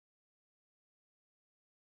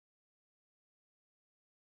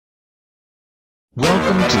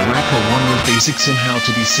Welcome to Wakko 1 with basics in how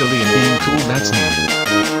to be silly and being cool. That's me.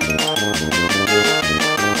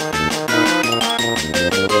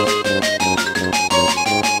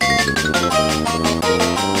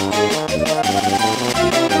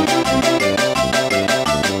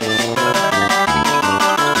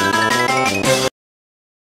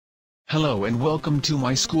 Hello and welcome to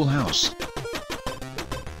my schoolhouse.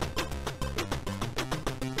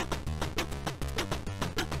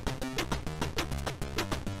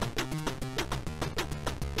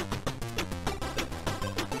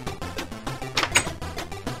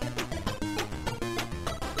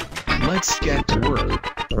 Let's get to work.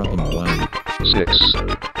 Problem 1. 6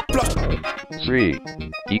 plus 3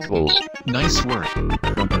 equals. Nice work.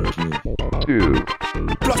 Problem 2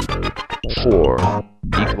 plus 4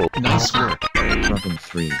 equals. Nice work. Problem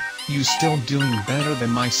 3. You still doing better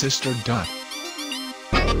than my sister Dot.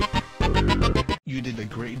 You did a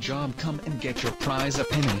great job. Come and get your prize, a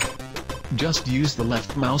penny. Just use the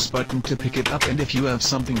left mouse button to pick it up, and if you have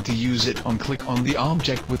something to use it on, click on the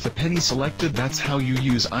object with the penny selected. That's how you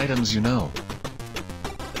use items, you know.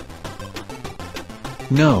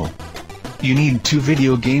 No. You need 2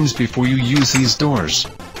 video games before you use these doors.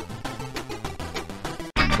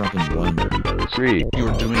 Problem 1. 3.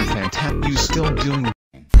 You're doing fantastic. You still doing.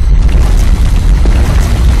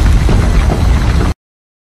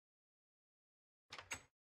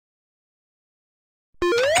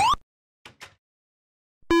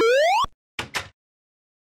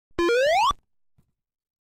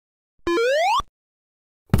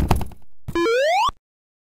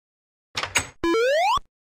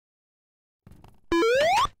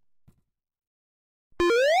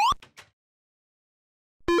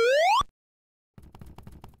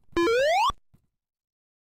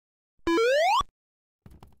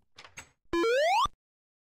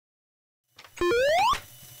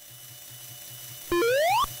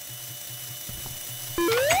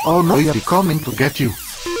 Oh no, I'm coming to get you.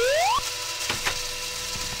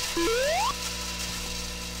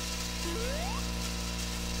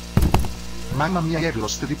 Mamma mia, I've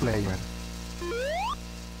lost the player.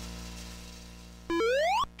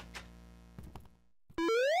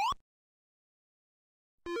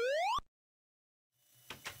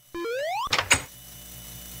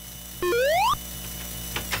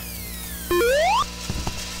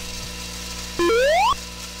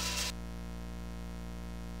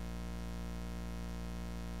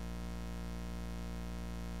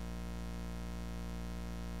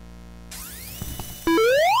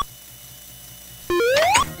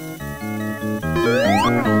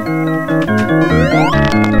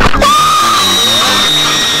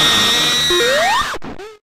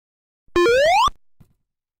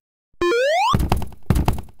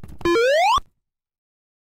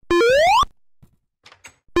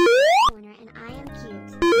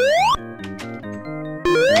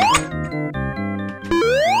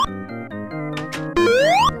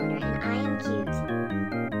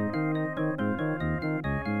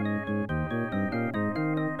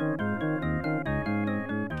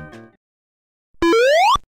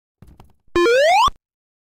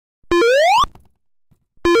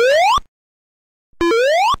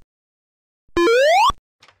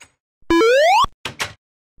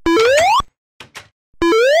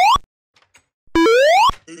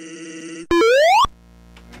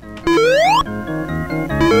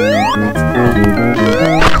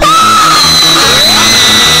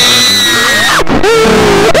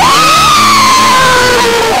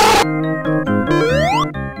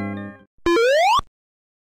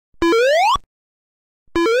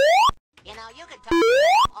 You know, you could talk to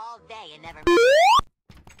yourself all day and never miss it.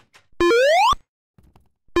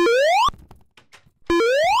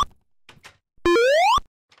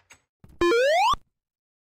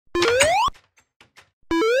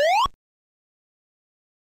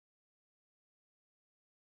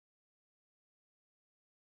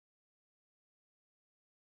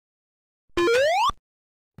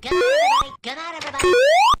 Good night, everybody. Good night, everybody.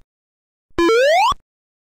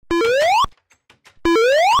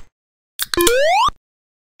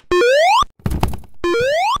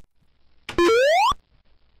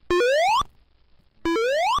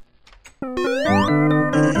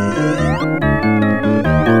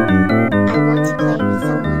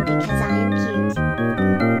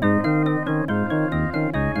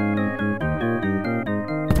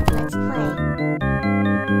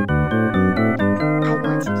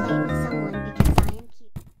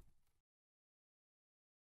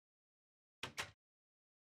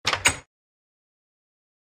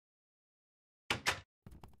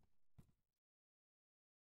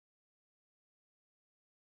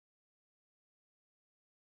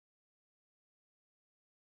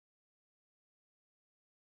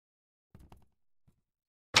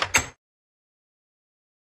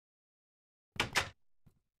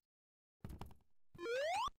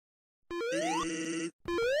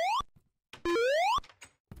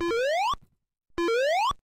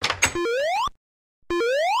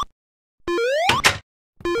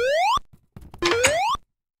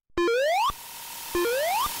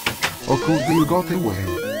 Or could you got away?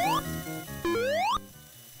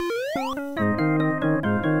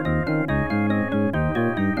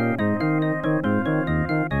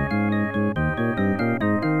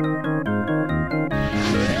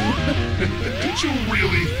 Did you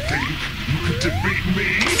really think you could defeat me?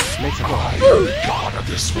 Let's go. I am the god of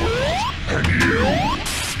this world, and you're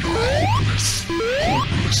hopeless.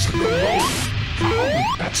 Hopeless and alone.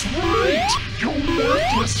 Oh, that's right! Your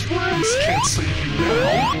worthless friends can't save you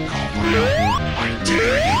now. Gabriel, I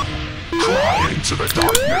dare you. Cry into the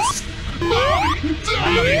darkness. Mommy,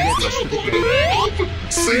 Daddy, someone help!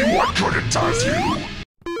 See what good it does you.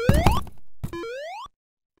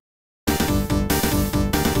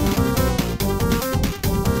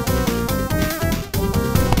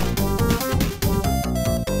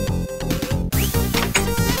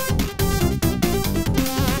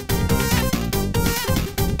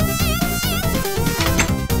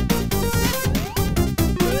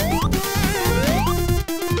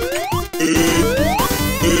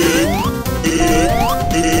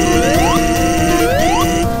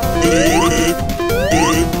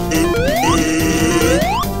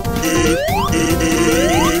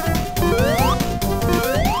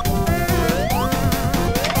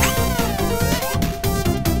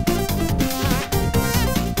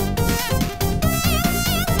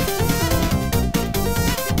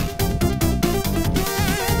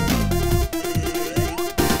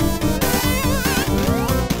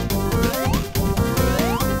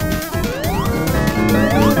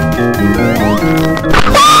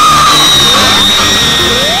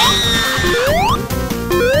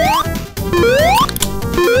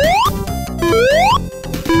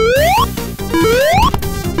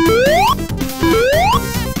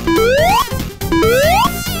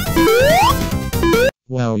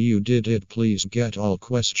 Wow, you did it. Please get all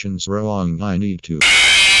questions wrong. I need to.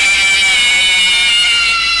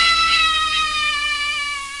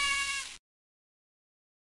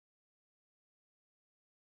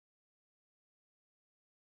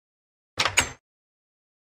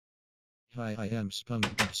 Hi, I am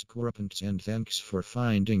SpongeBob SquarePants and thanks for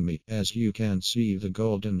finding me. As you can see, the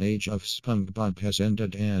golden age of SpongeBob has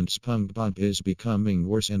ended and SpongeBob is becoming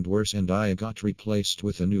worse and worse, and I got replaced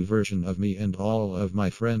with a new version of me, and all of my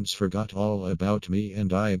friends forgot all about me,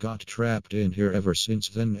 and I got trapped in here ever since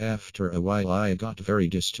then. After a while I got very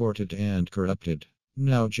distorted and corrupted.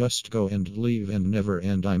 Now just go and leave and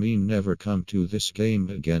never come to this game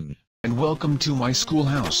again. And welcome to my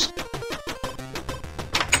schoolhouse.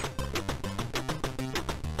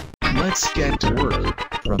 Let's get to work.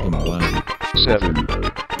 Problem 1. 7.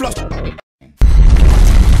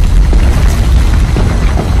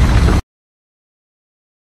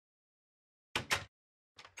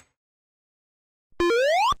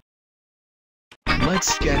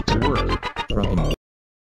 Let's get to work. Problem